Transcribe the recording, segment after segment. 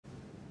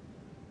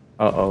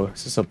Uh-oh,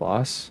 is this a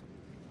boss?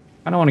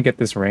 I don't want to get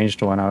this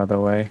ranged one out of the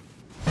way.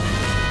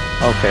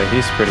 Okay,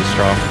 he's pretty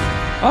strong.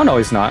 Oh, no,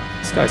 he's not.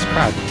 This guy's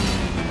crap.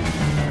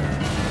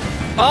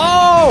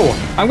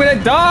 Oh! I'm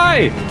gonna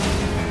die!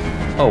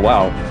 Oh,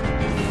 wow.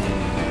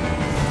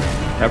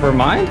 Never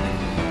mind.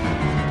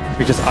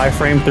 We just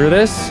iframe through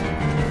this.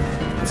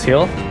 Let's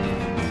heal.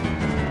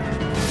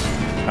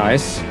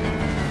 Nice.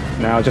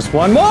 Now just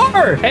one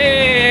more!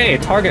 Hey!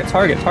 Target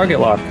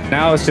lock.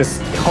 Now it's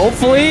just...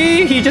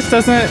 Hopefully he just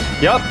doesn't...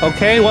 Yup,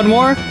 okay, one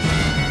more.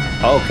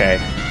 Okay.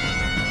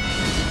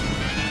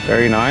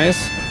 Very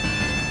nice.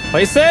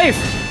 Play safe!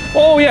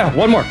 Oh yeah,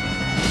 one more.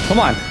 Come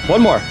on,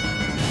 one more.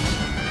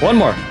 One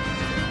more.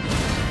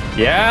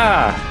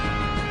 Yeah!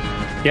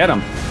 Get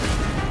him.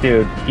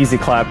 Dude, easy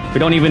clap. We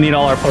don't even need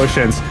all our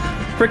potions.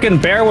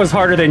 Freaking bear was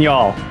harder than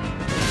y'all.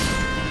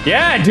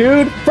 Yeah,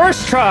 dude!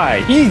 First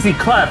try! Easy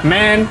clap,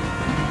 man!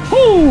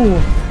 Whoo!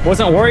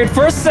 Wasn't worried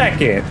for a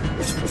second.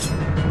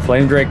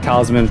 Flame Drake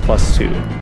Talisman +2.